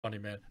Funny,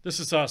 man. This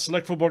is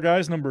Select Football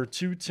Guys number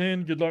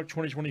 210. Good luck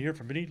 2020 here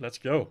from Panini. Let's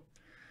go.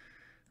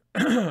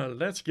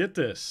 Let's get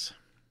this.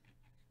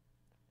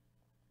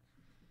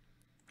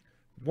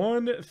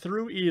 1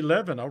 through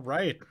 11. All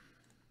right.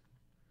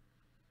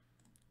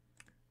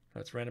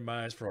 Let's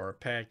randomize for our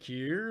pack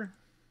here.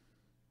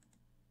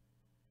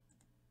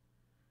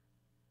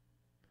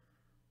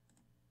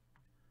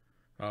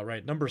 All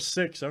right, number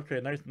 6. Okay,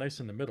 nice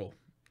in the middle.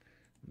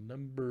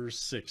 Number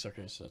 6.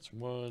 Okay, so that's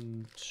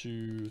 1,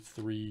 2,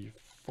 3,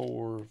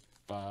 4,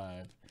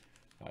 5.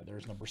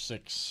 There's number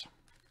 6.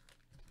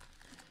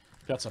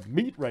 Got some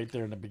meat right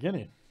there in the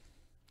beginning.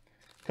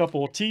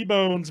 Couple of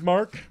T-bones,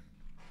 Mark.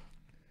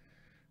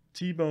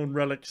 T-bone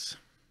relics.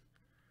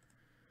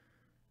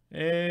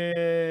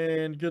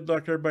 And good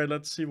luck, everybody.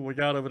 Let's see what we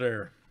got over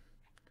there.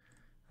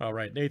 All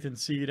right, Nathan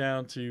C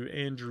down to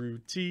Andrew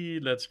T.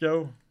 Let's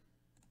go.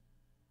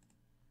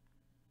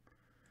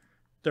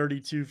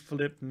 32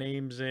 flip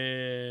names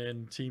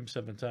and team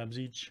 7 times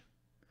each.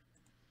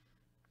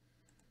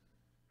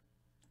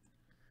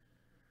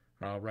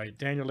 All right,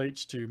 Daniel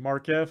H to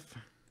Mark F.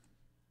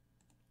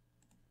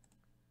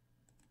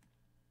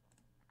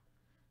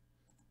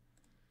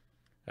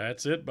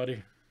 That's it,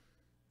 buddy.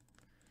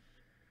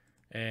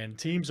 And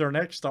teams are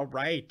next. All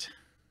right.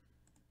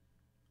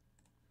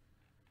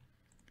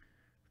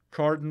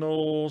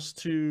 Cardinals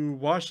to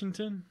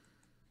Washington.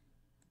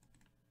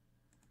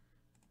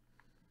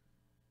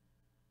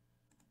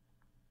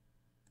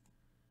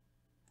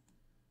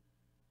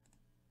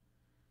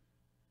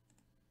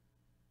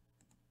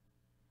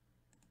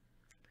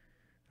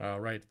 All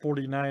right,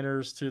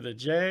 49ers to the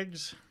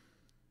Jags.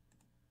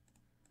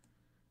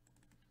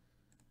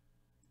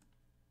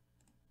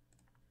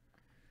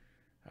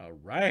 All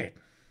right.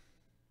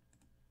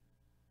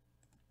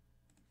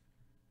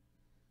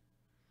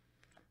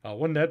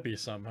 Wouldn't that be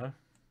something, huh?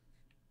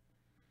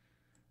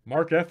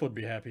 Mark F would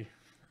be happy.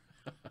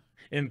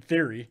 In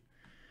theory.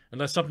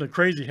 Unless something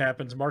crazy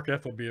happens, Mark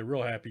F will be a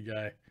real happy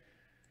guy.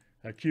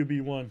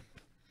 QB1.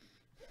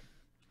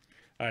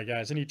 All right,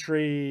 guys. Any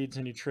trades?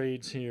 Any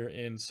trades here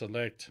in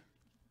Select?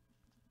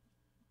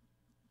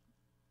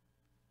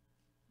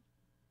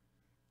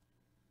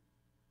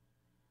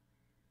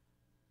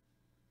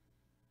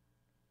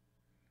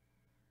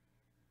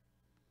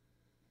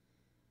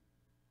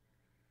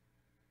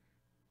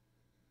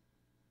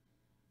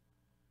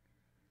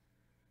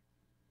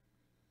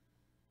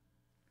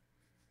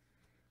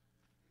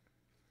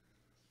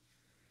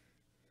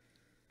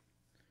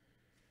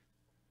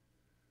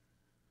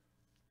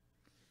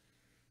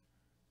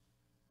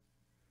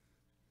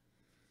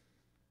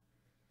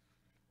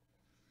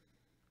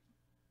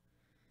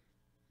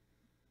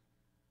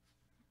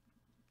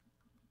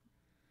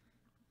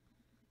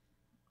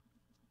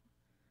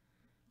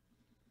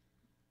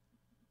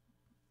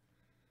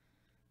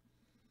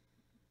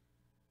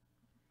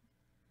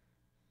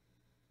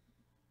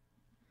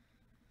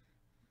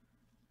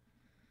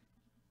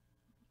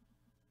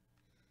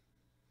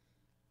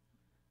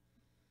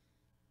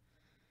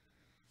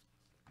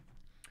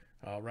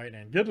 All right,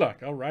 and good luck.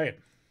 All right.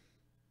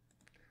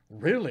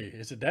 Really?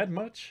 Is it that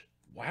much?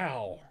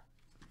 Wow.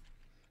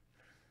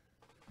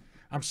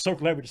 I'm so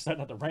glad we decided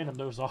not to random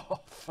those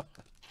off.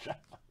 All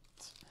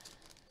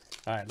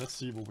right, let's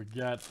see what we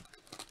got.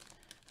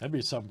 That'd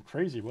be something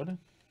crazy, wouldn't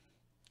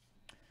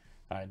it?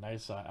 All right,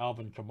 nice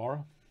Alvin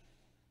Kamara.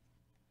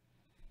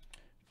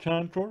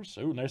 Concourse.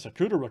 Oh, nice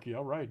Akuta rookie.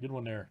 All right, good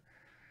one there.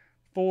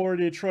 For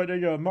Detroit, there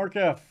you go. Mark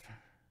F.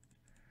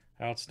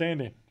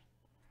 Outstanding.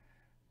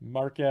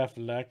 Mark F.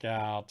 Leck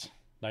out.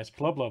 Nice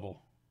club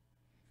level.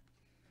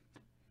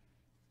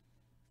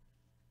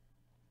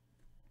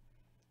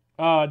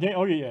 Dan,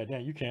 oh, yeah,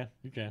 Dan, you can.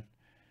 You can.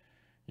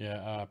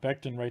 Yeah,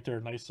 Becton right there.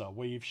 Nice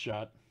wave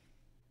shot.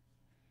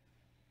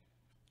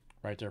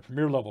 Right there.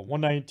 Premier level.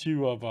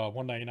 192 of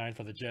 199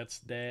 for the Jets.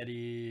 That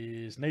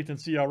is Nathan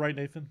C. All right,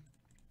 Nathan?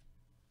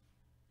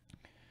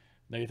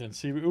 Nathan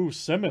C. Ooh,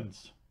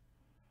 Simmons.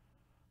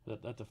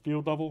 That's the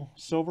field double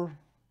silver.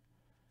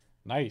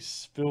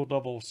 Nice. Field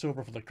double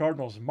silver for the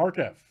Cardinals. Mark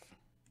F.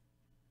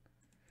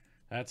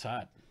 That's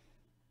hot.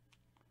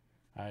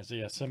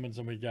 Isaiah Simmons.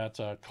 And we got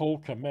Cole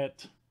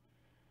Kmet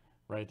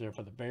right there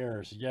for the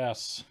Bears.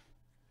 Yes.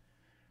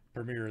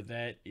 Premier.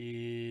 That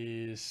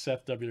is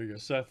Seth W. There you go,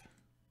 Seth.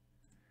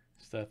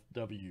 Seth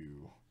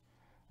W.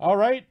 All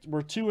right.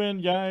 We're 2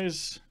 in,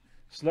 guys.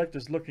 Select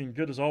is looking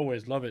good as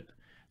always. Love it.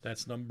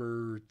 That's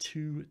number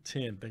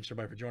 210. Thanks,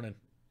 everybody, for joining.